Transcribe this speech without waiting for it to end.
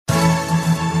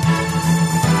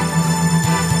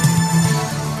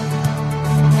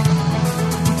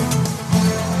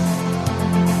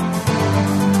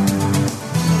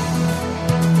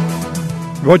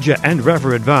Roger and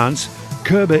Rafa advance,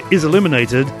 Kerber is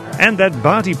eliminated, and that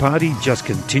Barty party just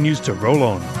continues to roll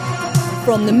on.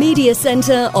 From the media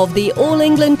centre of the All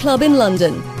England Club in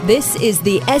London, this is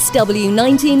the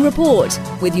SW19 Report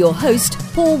with your host,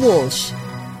 Paul Walsh.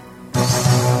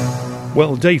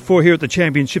 Well, day 4 here at the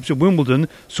Championships at Wimbledon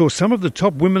saw some of the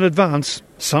top women advance,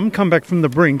 some come back from the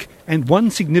brink, and one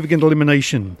significant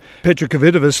elimination. Petra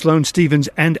Kvitova, Sloane Stephens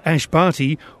and Ash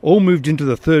Barty all moved into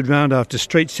the third round after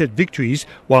straight-set victories,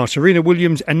 while Serena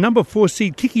Williams and number 4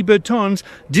 seed Kiki Bertens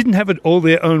didn't have it all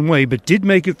their own way, but did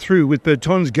make it through, with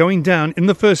Bertens going down in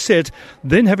the first set,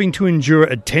 then having to endure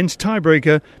a tense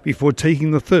tiebreaker before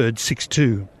taking the third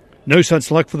 6-2. No such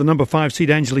luck for the number 5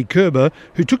 seed Angelique Kerber,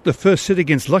 who took the first set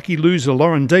against lucky loser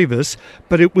Lauren Davis,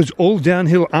 but it was all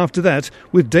downhill after that,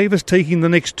 with Davis taking the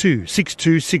next two,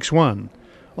 6-2, 6-1.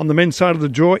 On the men's side of the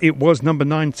draw, it was number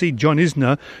 9 seed John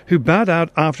Isner, who bowed out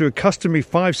after a customary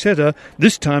 5-setter,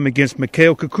 this time against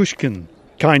Mikhail Kukushkin.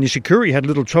 Kai Nishikori had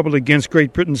little trouble against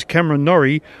Great Britain's Cameron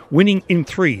Norrie, winning in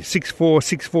 3, 6-4,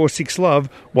 6-4,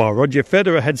 6-love, while Roger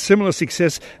Federer had similar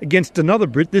success against another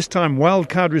Brit, this time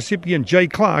wildcard recipient Jay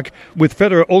Clark, with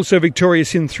Federer also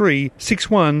victorious in 3,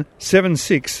 6-1,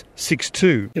 7-6,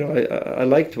 6-2. You know, I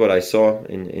liked what I saw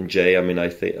in Jay. I mean, I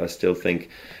still think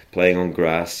playing on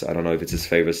grass, I don't know if it's his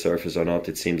favourite surface or not.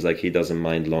 It seems like he doesn't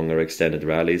mind longer extended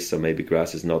rallies, so maybe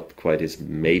grass is not quite his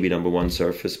maybe number 1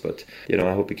 surface, but you know,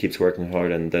 I hope he keeps working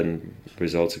hard and then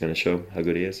results are going to show how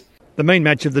good he is. The main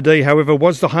match of the day, however,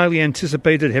 was the highly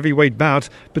anticipated heavyweight bout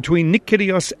between Nick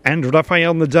Kyrgios and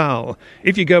Rafael Nadal.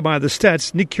 If you go by the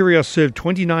stats, Nick Kyrgios served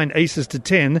 29 aces to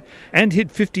 10 and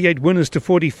hit 58 winners to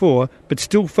 44, but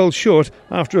still fell short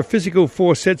after a physical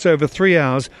 4 sets over 3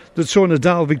 hours that saw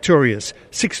Nadal victorious,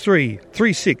 6-3,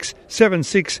 3-6,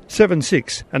 7-6,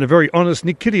 7-6. And a very honest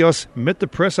Nick Kyrgios met the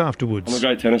press afterwards. I'm a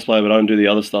great tennis player, but I don't do the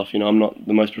other stuff. You know, I'm not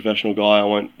the most professional guy. I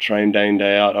won't train day in,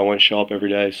 day out. I won't show up every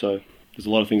day, so there's a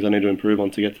lot of things I need to improve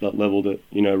on to get to that level that,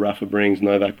 you know, Rafa brings,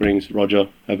 Novak brings, Roger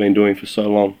have been doing for so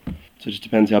long. So it just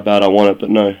depends how bad I want it. But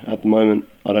no, at the moment,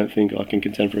 I don't think I can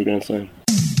contend for a Grand Slam.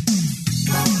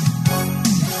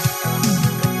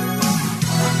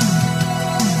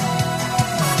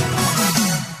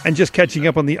 And just catching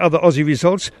up on the other Aussie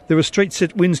results, there were straight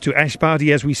set wins to Ash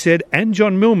Barty, as we said, and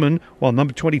John Millman, while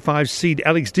number 25 seed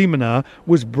Alex de Minaur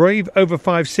was brave over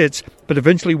 5 sets, but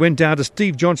eventually went down to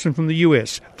Steve Johnson from the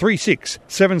US, 3-6,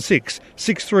 7-6,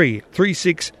 6-3,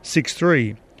 3-6,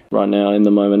 6-3. Right now, in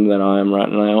the moment that I am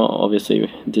right now, obviously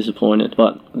disappointed,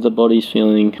 but the body's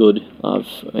feeling good. I've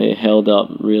held up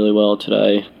really well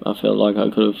today. I felt like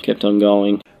I could have kept on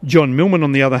going. John Millman,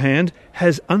 on the other hand,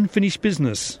 has unfinished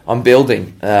business. I'm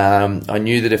building. I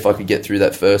knew that if I could get through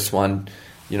that first one,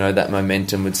 you know, that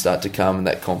momentum would start to come and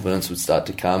that confidence would start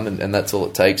to come, and that's all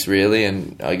it takes, really.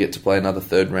 And I get to play another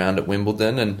third round at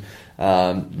Wimbledon, and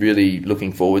really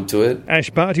looking forward to it.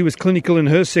 Ash Barty was clinical in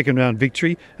her second round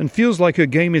victory and feels like her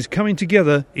game is coming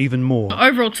together even more.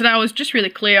 Overall today I was just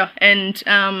really clear, and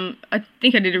I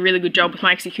think I did a really good job with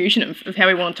my execution of how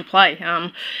we wanted to play.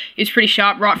 It's pretty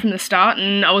sharp right from the start,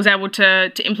 and I was able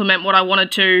to implement what I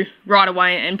wanted to right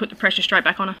away and put the pressure straight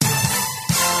back on her.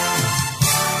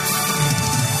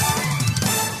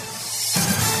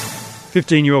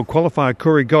 15-year-old qualifier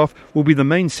Corey Goff will be the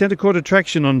main centre court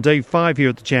attraction on day 5 here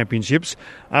at the Championships.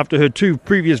 After her 2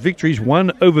 previous victories,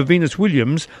 one over Venus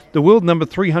Williams, the world number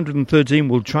 313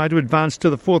 will try to advance to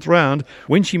the 4th round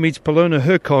when she meets Polona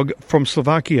Hercog from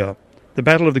Slovakia. The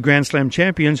battle of the Grand Slam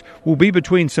champions will be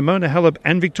between Simona Halep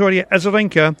and Victoria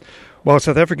Azarenka, while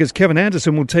South Africa's Kevin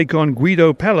Anderson will take on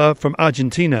Guido Pella from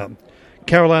Argentina.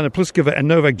 Karolina Pliskova and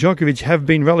Novak Djokovic have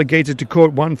been relegated to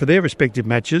Court 1 for their respective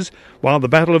matches, while the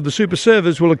battle of the super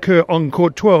servers will occur on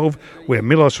Court 12, where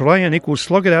Milos Raonic will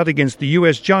slog it out against the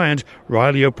US giant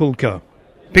Riley Opulka.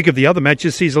 Pick of the other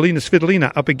matches sees Alina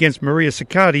Svitolina up against Maria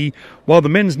Sakkari, while the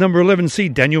men's number 11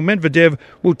 seed Daniel Medvedev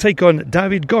will take on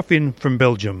David Goffin from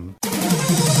Belgium.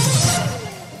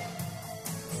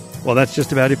 Well, that's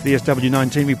just about it for the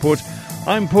SW19 report.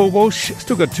 I'm Paul Walsh.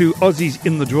 Still got 2 Aussies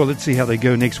in the draw. Let's see how they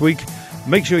go next week.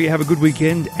 Make sure you have a good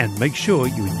weekend and make sure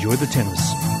you enjoy the tennis.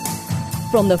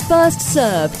 From the first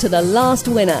serve to the last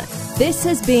winner, this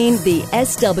has been the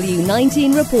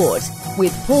SW19 Report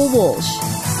with Paul Walsh.